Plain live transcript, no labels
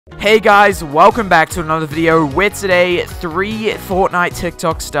Hey guys, welcome back to another video where today 3 Fortnite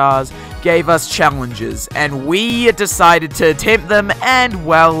TikTok stars gave us challenges and we decided to attempt them, and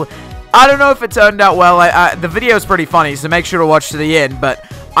well, I don't know if it turned out well. The video is pretty funny, so make sure to watch to the end, but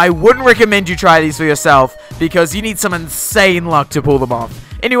I wouldn't recommend you try these for yourself because you need some insane luck to pull them off.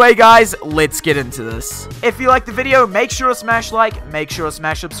 Anyway guys, let's get into this. If you liked the video, make sure to smash like, make sure to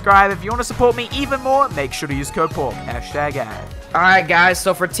smash subscribe. If you want to support me even more, make sure to use code PORK, #ad. Alright guys,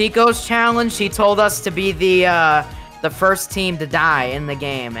 so for Tico's challenge, he told us to be the first team to die in the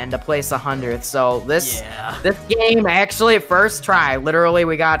game and to place 100th. So this game, actually, first try, literally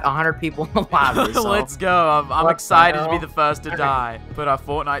we got 100 people in the lobby. So. Let's go. I'm excited to be the first to die. Put our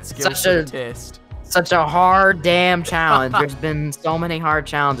Fortnite skills to the test. Such a hard damn challenge. There's been so many hard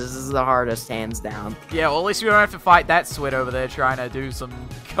challenges. This is the hardest, hands down. Yeah, well, at least we don't have to fight that sweat over there trying to do some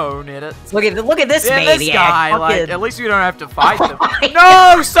cone edits. Look at this maniac. This guy, like, at least we don't have to fight them.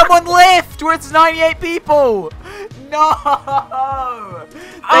 No, someone left. Where it's 98 people. No.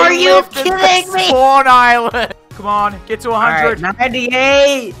 Are you kidding me? Spawn island. Come on, get to 100. Right,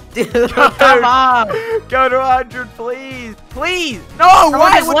 98. Dude, come on. Go to 100, please. Please. No,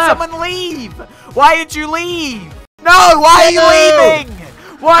 why would someone leave? Why did you leave? No, why are you leaving?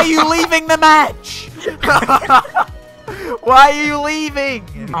 Why are you leaving the match? Why are you leaving?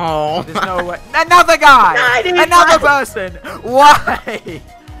 Oh. There's no way. Another guy. Another person. Why?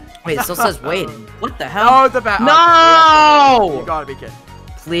 Wait, it still says waiting. What the hell? No, the bat. No! Okay, you gotta be kidding.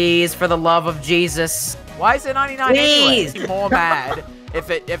 Please, for the love of Jesus. Why is it 99 Please. anyway? More mad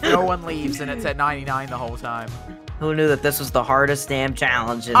if no one leaves and it's at 99 the whole time. Who knew that this was the hardest damn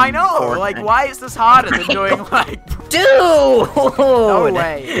challenge in I know, Fortnite? like, why is this harder than doing, like... Dude! No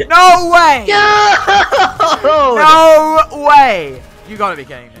way. No way! Dude! No way! You gotta be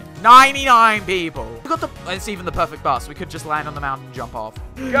kidding me. 99 people. We got the... It's even the perfect bus. We could just land on the mountain and jump off.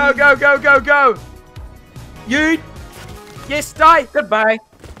 Go, go, go, go, go! You... Yes, die! Goodbye.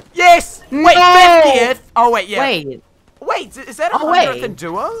 Yes! No! Wait, 50th? Oh, wait, yeah. Wait, is that 100th in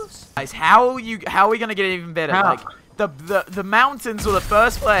duos? Guys, how are we gonna get it even better? How? Like, the mountains were the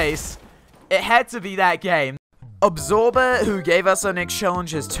first place. It had to be that game. Absorber, who gave us our next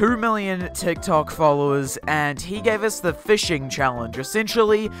challenge, has 2 million TikTok followers, and he gave us the fishing challenge.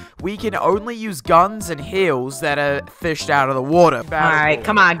 Essentially, we can only use guns and heels that are fished out of the water. Alright,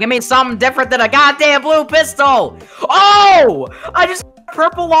 come on, give me something different than a goddamn blue pistol! Oh! I just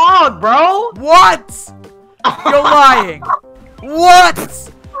purple log, bro! What? You're lying. What?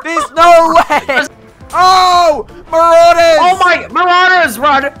 There's no way. Oh, Marauders! Oh my, Marauders!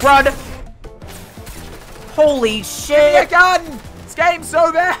 Run! Holy shit! Give me a gun! This game's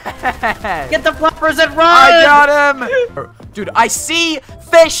so bad! Get the flippers and run! I got him! Dude, I see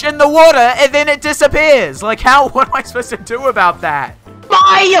fish in the water and then it disappears. Like, what am I supposed to do about that?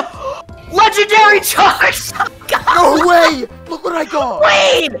 Buy legendary charge! No way! Look what I got!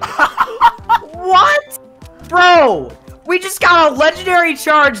 Wait! What? Bro, we just got a legendary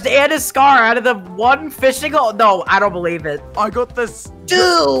charge and a scar out of the one fishing hole. No, I don't believe it. I got this.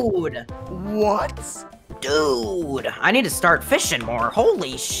 Dude! What? Dude, I need to start fishing more.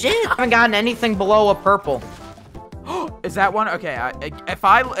 Holy shit! I haven't gotten anything below a purple. Is that one? Okay,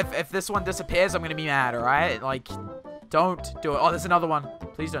 if this one disappears, I'm gonna be mad, alright? Like, don't do it. Oh, there's another one.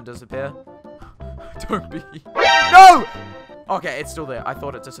 Please don't disappear. Don't be. No! Okay, it's still there. I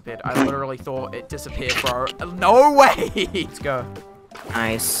thought it disappeared. I literally thought it disappeared, bro. No way! Let's go.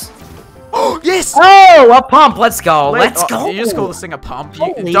 Nice. Oh, yes! Oh, a pump. Let's go. Let's go. You just call this thing a pump?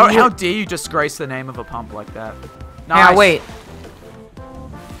 How dare you disgrace the name of a pump like that? Nice. Yeah, wait.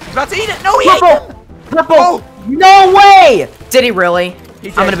 He's about to eat it. No, he ate it. Purple. Oh. No way! Did he really? He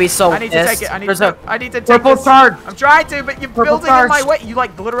did. I'm gonna be so I need pissed. to take it. I need to take purple this. charge. I'm trying to, but you're Purple building in my way. You,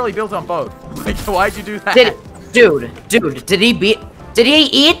 like, literally built on both. Like, why'd you do that? Dude, did he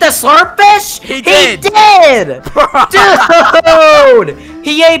eat the slurpfish? He did. He did! Dude!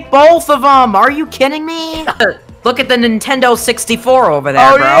 He ate both of them! Are you kidding me? Look at the Nintendo 64 over there,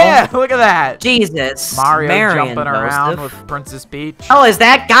 bro. Oh, yeah! Look at that! Jesus. Mario jumping around with Princess Peach. Hell is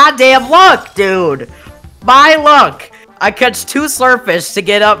that goddamn luck, dude? My luck! I catch 2 slurpfish to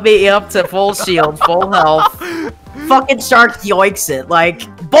get me up to full shield, full health. Fucking shark yoinks it, like,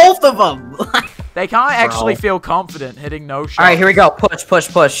 both of them! They can't actually feel confident hitting no shots. Alright, here we go.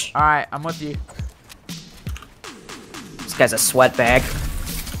 Push. Alright, I'm with you. This guy's a sweat bag.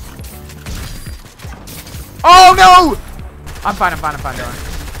 Oh, no! I'm fine, don't.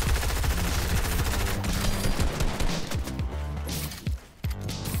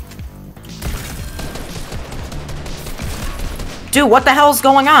 Dude, what the hell's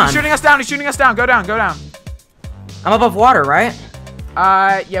going on? He's shooting us down. Go down. I'm above water, right?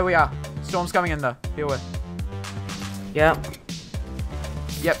 Yeah, we are. Storm's coming in though. Here we. Yep.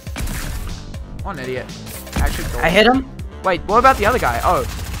 Yep. What an idiot. Actually, I hit him. Wait, what about the other guy? Oh.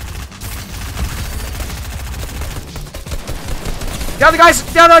 The other guy's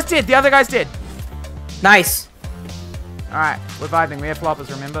dead. The other guy's dead. Nice. Alright, we're vibing. We have floppers,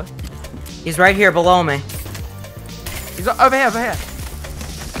 remember? He's right here below me. He's over here, over here.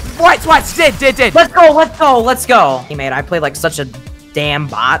 White's dead. Let's go. Hey, mate, I played like such a damn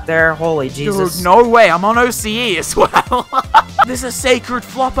bot there. Holy Jesus. Dude, no way. I'm on OCE as well. There's a sacred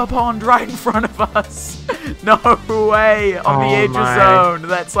flopper pond right in front of us. No way. On the edge of zone.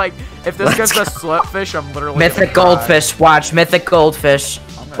 That's like, if this gives us slurpfish, I'm literally Mythic goldfish. Watch. Mythic goldfish.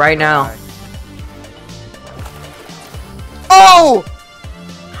 Right now. Oh!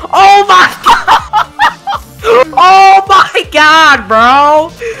 Oh my god! Oh my god, bro!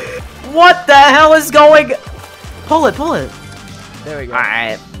 What the hell is going? Pull it. There we go.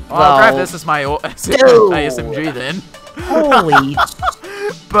 Alright. Well, I'll grab this as my SMG then. Holy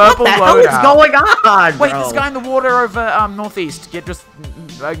purple what the hell is going on, bro? Wait, this guy in the water over northeast. Just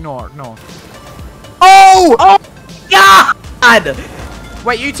ignore. Oh! Oh god!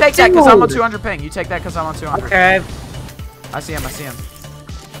 Wait, you take that because I'm on 200 ping. You take that because I'm on 200. Okay. I see him.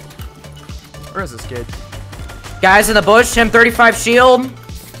 Where is this kid? Guys in the bush, him 35 shield.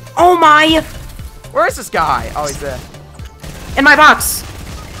 Oh my! Where is this guy? Oh, he's there. In my box.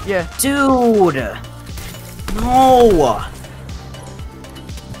 Yeah. Dude. No.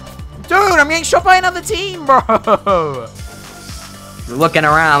 Dude, I'm getting shot by another team, bro. You're looking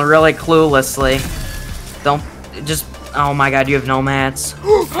around really cluelessly. Don't just. Oh my god, you have no mats.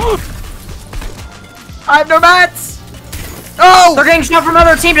 I have no mats. Oh! They're getting shot from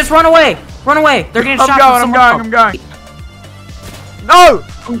another team. Just run away. They're getting shot from someone else. I'm going. No!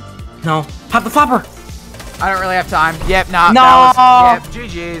 No. Pop the flopper. I don't really have time. Yep, nah. No. Yep,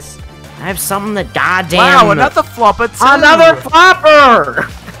 GG's. I have something that goddamn. Wow, another flopper too. Another flopper.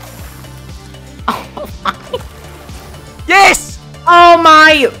 Oh my. Yes! Oh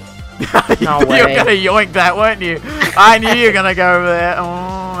my. No way. You were gonna yoink that, weren't you? I knew you were gonna go over there.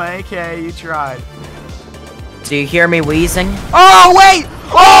 Oh, okay, you tried. Do you hear me wheezing? Oh, wait!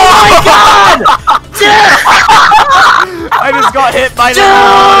 Oh my god! I just got hit by the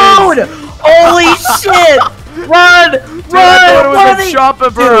dude! Holy shit! Run! Dude, I thought it was a chopper,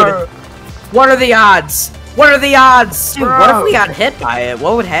 bro. Dude, what are the odds? Dude, what if we got hit by it?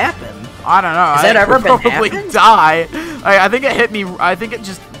 What would happen? I don't know. Has that ever been probably happened? Die. I think it hit me. I think it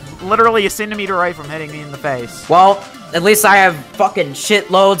just literally a centimeter away from hitting me in the face. Well, at least I have fucking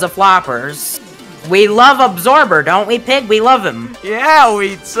shitloads of floppers. We love Absorber, don't we, Pig? We love him. Yeah,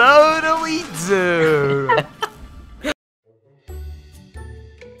 we totally do.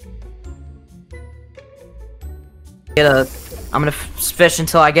 I'm gonna fish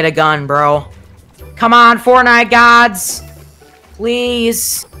until I get a gun, bro. Come on, Fortnite gods.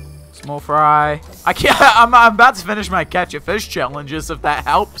 Please. Small fry. I can't. I'm about to finish my catch a fish challenges if that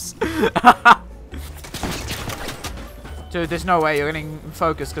helps. Dude, there's no way you're getting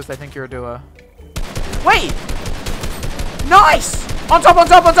focused because they think you're a duo. Wait! Nice! On top!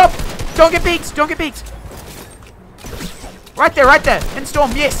 Don't get peeked! Right there! In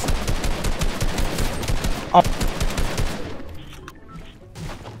storm, yes! Oh.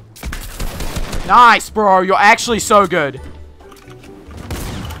 Nice, bro! You're actually so good.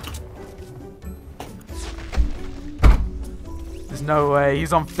 There's no way.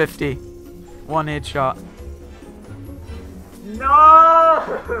 He's on 50. One headshot. No!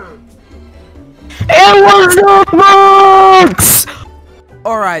 It was a box!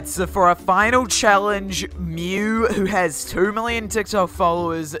 Alright, so for our final challenge, Mew, who has 2 million TikTok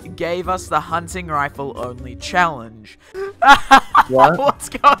followers, gave us the hunting rifle only challenge. What? What's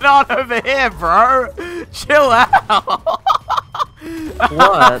going on over here, bro? Chill out.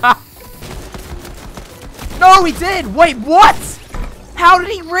 What? No, he did! Wait, what? How did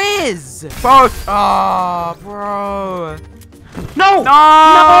he riz? Both. Oh, bro. No!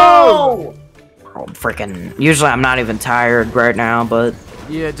 No! Oh, freaking. Usually I'm not even tired right now, but.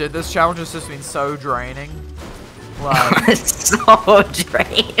 Yeah, dude, this challenge has just been so draining. Like, it's so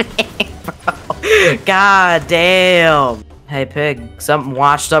draining, bro. God damn. Hey, Pig, something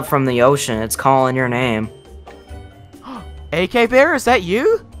washed up from the ocean. It's calling your name. AK Bear, is that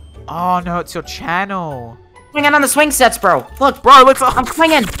you? Oh, no, it's your channel. Swinging on the swing sets, bro. Look, Bro, let's. I'm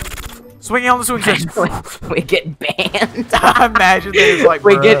swinging. Swinging on the swing sets. We get banned. Imagine there's like,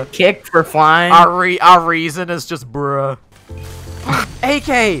 we bruh. get kicked for flying. Our reason is just bruh.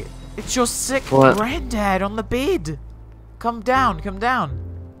 AK, it's your sick granddad on the bed. Come down, come down.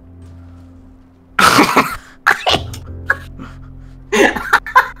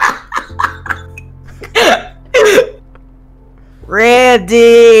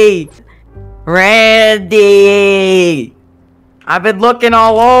 Randy! Randy! I've been looking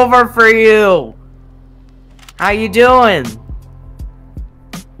all over for you. How you doing?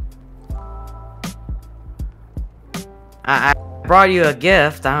 I brought you a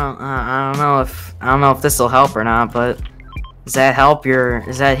gift. I don't know if this will help or not, but does that help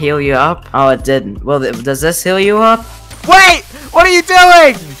does that heal you up? Oh, it didn't. Well, does this heal you up? Wait! What are you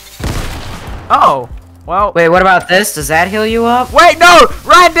doing? Oh, well. Wait, what about this? Does that heal you up? Wait, no!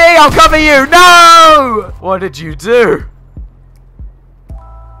 Randy, I'll cover you! No! What did you do?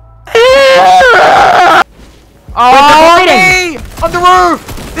 Oh, me! On the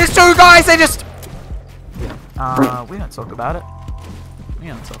roof! There's two guys, they just... we don't talk about it. We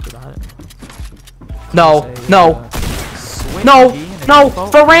don't talk about it. No, no. No,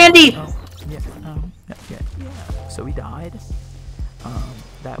 for Randy! Oh, yeah. So he died.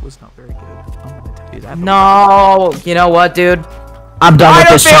 That was not very good. I'm gonna tell you that. No! You know what, dude? I'm done with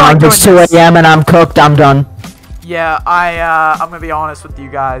this challenge. It's 2 a.m. and I'm cooked. I'm done. Yeah, I'm gonna be honest with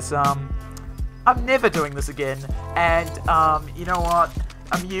you guys. I'm never doing this again. And, you know what?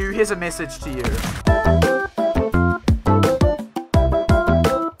 Here's a message to you.